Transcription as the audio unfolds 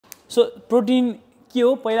So protein के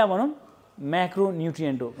हो पहिला भनौँ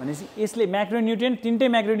म्याक्रोन्युट्रिएन्ट हो भनेपछि यसले म्याक्रोन्युट्रिएन्ट तीनटै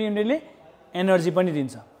म्याक्रोन्युट्रिएन्टले एनर्जी पनि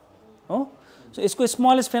दिन्छ हो सो यसको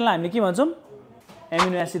स्मलेस्ट फ्रेन्डलाई हामीले के भन्छौँ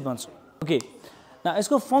एमिनो एसिड भन्छौँ ओके न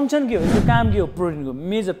यसको फङ्सन के हो यसको काम के हो प्रोटिनको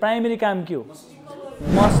मेजर प्राइमेरी काम के हो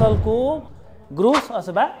मसलको ग्रोथ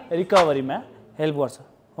अथवा रिकभरीमा हेल्प गर्छ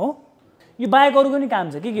हो यो बाहेक अरूको नि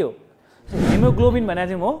काम छ के हो हेमोग्लोबिन भनेको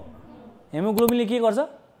थियौँ हो हेमोग्लोबिनले के गर्छ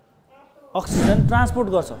अक्सिजन ट्रान्सपोर्ट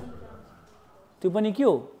गर्छ त्यो पनि के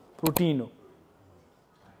हो प्रोटिन हो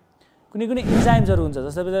कुनै कुनै इन्जाइम्सहरू हुन्छ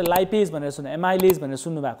जस्तै लाइपेज भनेर सुन्नु एमाइलेज भनेर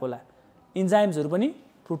सुन्नु भएको होला इन्जाइम्सहरू पनि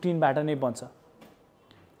प्रोटिनबाट नै बन्छ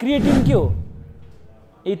क्रिएटिन के हो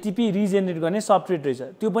एटिपी रिजेनेरेट गर्ने सब्स्ट्रेट रहेछ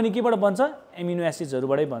त्यो पनि केबाट बन्छ एमिनो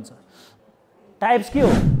एसिड्सहरूबाटै बन्छ टाइप्स के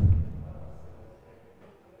हो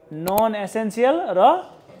नन एसेन्सियल र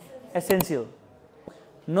एसेन्सियल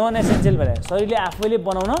नन एसेन्सियल भने शरीरले आफैले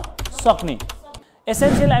बनाउन सक्ने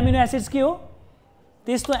एसेन्सियल एमिनो एसिड्स के हो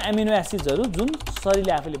त्यस्तो एमिनो एसिड्सहरू जुन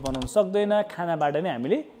शरीरले आफैले बनाउन सक्दैन खानाबाट नै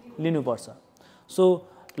हामीले लिनुपर्छ सो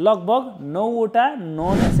लगभग 9वटा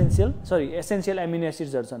नन एसेन्सियल एसेन्सियल एमिनो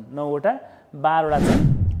एसिड्सहरू छन् 9वटा 12वटा चाहिँ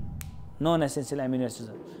नन एसेन्सियल एमिनो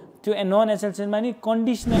एसिड्सहरू त्यो नन एसेन्सियलमा नि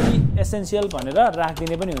कन्डिसनली एसेन्सियल भनेर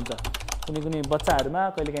राखिदिने पनि हुन्छ कुनै बच्चाहरूमा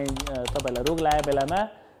कहिलेकाहीँ तपाईँलाई रोग लागेको बेलामा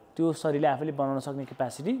त्यो शरीरले आफैले बनाउन सक्ने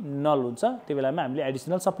क्यापासिटी नल हुन्छ त्यो बेलामा हामीले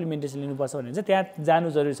एडिसनल सप्लिमेन्टेसन लिनुपर्छ भने चाहिँ त्यहाँ जानु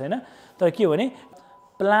जरुरी छैन तर के हो भने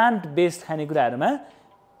प्लान्ट बेस्ड खानेकुराहरूमा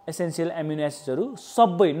एसेन्सियल एमिनो एसिड्सहरू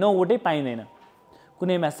सबै 9वटै पाइँदैन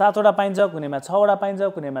कुनैमा 7वटा पाइन्छ कुनैमा 6वटा पाइन्छ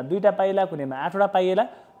कुनैमा 2टा पाइला कुनैमा 8वटा पाइएला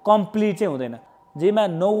कम्प्लिट चाहिँ हुँदैन जेमा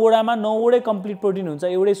 9वटामा 9वटै कम्प्लिट प्रोटिन हुन्छ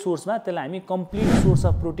एउटै सोर्समा त्यसलाई हामी कम्प्लिट सोर्स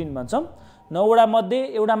अफ प्रोटिन भन्छौँ 9वटा मध्ये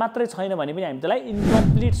एउटा मात्रै छैन भने पनि हामी त्यसलाई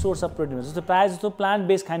इन्कम्प्लिट सोर्स अफ प्रोटिन भन्छ जस्तो प्रायः जस्तो प्लान्ट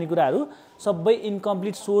बेस्ड खानेकुराहरू सबै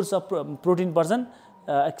इन्कम्प्लिट सोर्स अफ प्रोटिन पर्छन्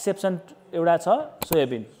एक्सेप्सन एउटा छ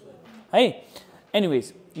सोयाबिन है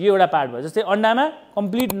एनिवेज यो एउटा पार्ट भयो जस्तै अन्डामा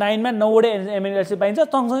कम्प्लिट 9मा 9वटै एमिनो एसिड पाइन्छ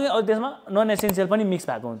सँगसँगै त्यसमा नन एसेन्सियल पनि मिक्स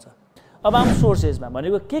भएको हुन्छ अब आउँ सोर्सेसमा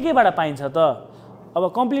भनेको केबाट पाइन्छ त अब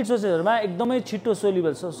कम्प्लिट सोर्सेसहरूमा एकदमै छिटो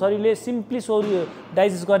सोल्युबल शरीरले सिम्पली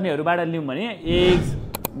डाइजेस्ट गर्नेहरूबाट लिउँ भने एग्स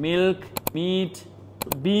मिल्क मिट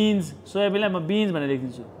बिन्स सोयाबिनलाई म बिन्स भनेर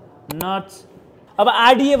लेखिदिन्छु नट्स अब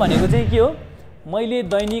आरडिए भनेको चाहिँ के हो मैले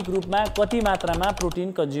दैनिक रूपमा कति मात्रामा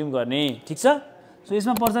प्रोटिन कन्ज्युम गर्ने ठिक छ सो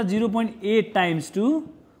यसमा पर्छ 0.8 times to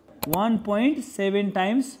 1.7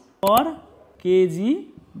 times per KG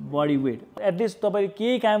body weight at least तपाईले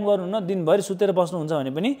केही काम गर्नुहुन्न दिनभरि सुतेर बस्नुहुन्छ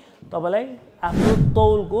भने पनि तपाईलाई आफ्नो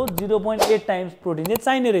तौलको 0.8 टाइम्स प्रोटिन चाहिँ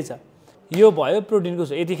चाहिने रहेछ यो भयो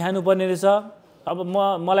प्रोटिनको यति खानुपर्ने रहेछ अब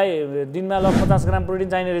मलाई दिनमा ल 50 ग्राम प्रोटिन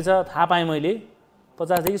चाहिने रहेछ थाहा पाएँ मैले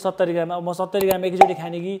 50 देखि 70 ग्राम अब म 70 ग्राम एकैचोटि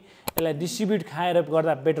खाने कि यसलाई डिस्ट्रिब्युट खाएर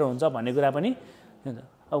गर्दा बेटर हुन्छ भन्ने कुरा पनि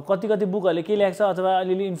अब कति बुकहरूले के लेख्छ अथवा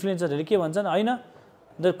अलिअलि इन्फ्लुएन्सरहरूले के भन्छन् हैन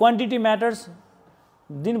द क्वान्टिटी म्याटर्स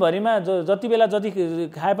दिनभरिमा जति बेला जति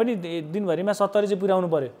खाए पनि दिनभरिमा 70 चाहिँ पुर्याउनु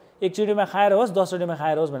पर्यो एकचोटिमा खाएर होस् 10 चोटिमा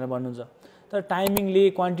खाएर होस् भनेर भन्नुहुन्छ तर टाइमिङले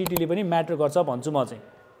क्वान्टिटीले पनि म्याटर गर्छ भन्छु म चाहिँ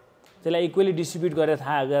त्यसलाई इक्वली डिस्ट्रिब्युट गरेर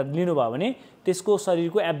थाहा लिनुभयो भने त्यसको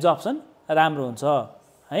शरीरको एब्जर्प्सन राम्रो हुन्छ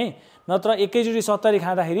है नत्र एकैचोटि 70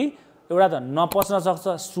 खाँदाखेरि एउटा त नपच्न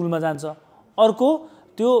सक्छ स्टुलमा जान्छ अर्को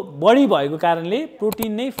त्यो बढी भएको कारणले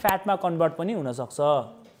प्रोटिन नै फ्याटमा कन्भर्ट पनि हुन सक्छ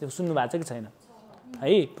त्यो सुन्नु भएको छ कि छैन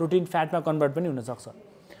है प्रोटिन फ्याटमा कन्भर्ट पनि हुन सक्छ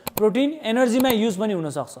प्रोटिन एनर्जीमा युज पनि हुन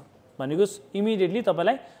सक्छ भनेको इमिडिएटली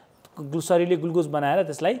तपाईलाई शरीरले ग्लुकोज बनाएर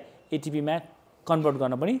त्यसलाई एटिपीमा कन्भर्ट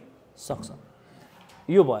गर्न पनि सक्छ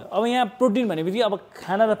यो भयो अब यहाँ प्रोटिन भनेपछि अब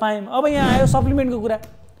खाना त पायौँ अब यहाँ आयो सप्लिमेन्टको कुरा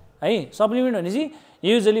है सप्लिमेन्ट भनेपछि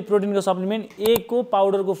युजुअली प्रोटिनको सप्लिमेन्ट को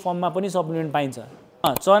पाउडरको फर्ममा पनि सप्लिमेन्ट पाइन्छ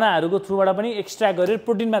चनाहरूको थ्रुबाट पनि एक्सट्र्याक्ट गरेर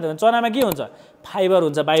प्रोटिन मात्र हुन्छ चनामा के हुन्छ फाइबर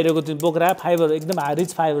हुन्छ बाहिरको त्यो बोक्रा फाइबर एकदम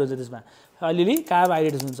रिच फाइबर हुन्छ त्यसमा अलिअलि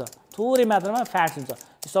कार्बोहाइड्रेट्स हुन्छ थोरै मात्रामा फ्याट्स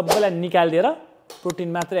हुन्छ सबैलाई निकालिदिएर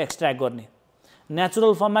प्रोटिन मात्र एक्सट्र्याक्ट गर्ने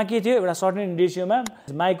नेचुरल फर्ममा के थियो एउटा सर्टेन रेसियोमा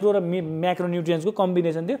माइक्रो र म्याक्रोन्युट्रिएन्ट्सको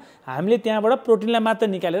कम्बिनेसन थियो हामीले त्यहाँबाट प्रोटिनलाई मात्र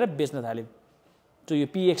निकालेर बेच्न थाल्यौँ त्यो यो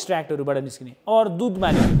पी एक्सट्र्याक्टहरूबाट निस्किने अर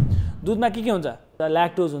दुधमा दुधमा के हुन्छ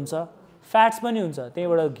ल्याक्टोज हुन्छ फ्याट्स पनि हुन्छ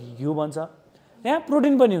त्यहीबाट घिउ बन्छ त्यहाँ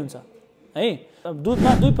प्रोटिन पनि हुन्छ है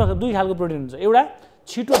दुधमा दुई खालको प्रोटिन हुन्छ एउटा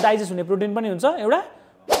छिटो डाइजेस्ट हुने प्रोटिन पनि हुन्छ एउटा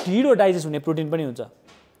ढिलो डाइजेस्ट हुने प्रोटिन पनि हुन्छ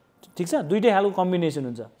ठिक छ दुईटै खालको कम्बिनेसन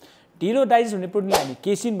हुन्छ ढिलो डाइजेस्ट हुने प्रोटिनलाई हामी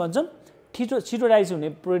केसिन भन्छौँ छिटो डाइजेस्ट हुने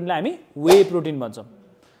प्रोटिनलाई हामी वे प्रोटिन भन्छौँ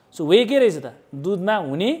सो वे के रहेछ त दुधमा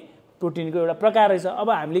हुने प्रोटिनको एउटा प्रकार रहेछ अब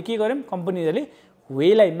हामीले के गर्यौँ कम्पनीहरूले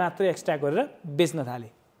वेलाई मात्र एक्सट्र्याक्ट गरेर बेच्न थाले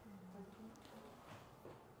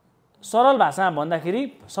सरल भाषामा भन्दाखेरि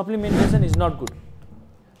सप्लिमेन्टेसन इज नट गुड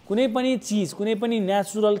कुनै पनि चिज कुनै पनि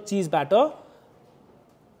नेचुरल चिजबाट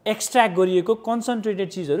एक्सट्र्याक्ट गरिएको कन्सन्ट्रेटेड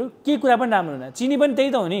चिजहरू के कुरा पनि राम्रो हुँदैन। चिनी पनि त्यही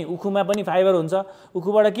त हो नि, उखुमा पनि फाइबर हुन्छ,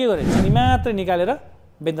 उखुबाट के गरे चिनी मात्र निकालेर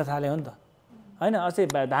बेच्न थाल्यो हो नि त हैन। अझै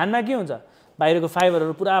धानमा के हुन्छ, बाहिरको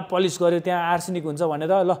फाइबरहरू पुरा पलिस गर्यो, त्यहाँ आर्सेनिक हुन्छ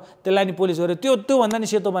भनेर ल त्यसलाई नि पोलिस गर्यो, त्योभन्दा नि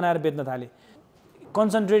सेतो बनाएर बेच्न थाले।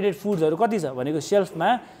 कन्सन्ट्रेटेड फुड्सहरू कति छ भनेको सेल्फमा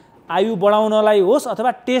आयु बढाउनलाई होस्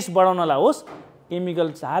अथवा टेस्ट बढाउनलाई होस् केमिकल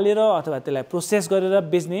हालेर अथवा त्यसलाई प्रोसेस गरेर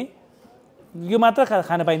बेच्ने यो मात्र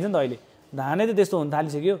खान पाइन्छ नि त अहिले। धानै त त्यस्तो हुन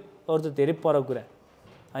थालिसक्यो, अरू त धेरै परको कुरा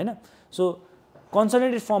हैन। सो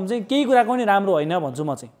कन्सन्ट्रेटेड फर्म चाहिँ केही कुराको पनि राम्रो होइन भन्छु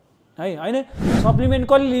म चाहिँ है हैन। सप्लिमेन्ट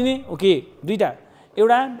कसले लिने, ओके दुईटा,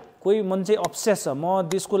 एउटा कोही मान्छे अब्सेस छ म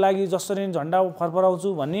देशको लागि जसरी झन्डा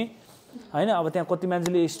फरफराउँछु भन्ने हैन। अब त्यहाँ कति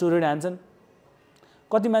मान्छेले स्टेरोइड हान्छन्,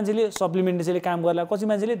 कति मान्छेले सप्लिमेन्ट त्यसैले काम गर्ला, कति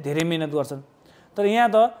मान्छेले धेरै मेहनत गर्छन्। तर यहाँ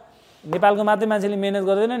त नेपालको मात्रै मान्छेले मेहनत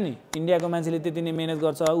गर्दैन नि, इन्डियाको मान्छेले त्यति नै मेहनत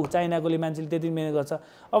गर्छ, चाइनाकोले मान्छेले त्यति मेहनत गर्छ।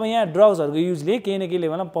 अब यहाँ ड्रग्सहरूको युजले केही न केही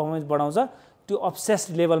लेभलमा पर्फर्मेन्स बढाउँछ, त्यो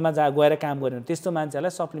अब्सेस्ड लेभलमा गएर काम गर्यो भने त्यस्तो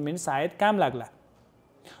मान्छेहरूलाई सप्लिमेन्ट सायद काम लाग्ला।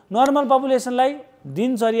 नर्मल पपुलेसनलाई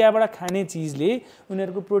दिनचर्याबाट खाने चिजले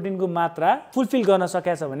उनीहरूको प्रोटिनको मात्रा फुलफिल गर्न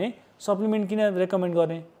सकेको छ भने सप्लिमेन्ट किन रेकमेन्ड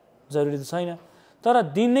गर्ने जरुरी त छैन। तर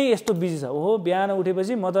दिन नै यस्तो बिजी छ, ओहो बिहान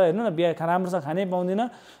उठेपछि म त हेर्नु न राम्रोसँग खानै पाउँदिनँ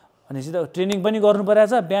भनेपछि त ट्रेनिङ पनि गर्नु परेको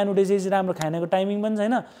छ, बिहान उठेपछि राम्रो खानेको टाइमिङ पनि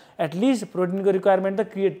छैन, एटलिस्ट प्रोटिनको रिक्वायरमेन्ट त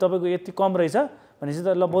क्रिएट तपाईँको यति कम रहेछ भनेपछि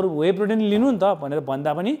त ल बरु वे प्रोटिन लिनु नि त भनेर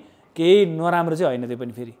भन्दा पनि केही नराम्रो चाहिँ होइन त्यो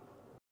पनि फेरि।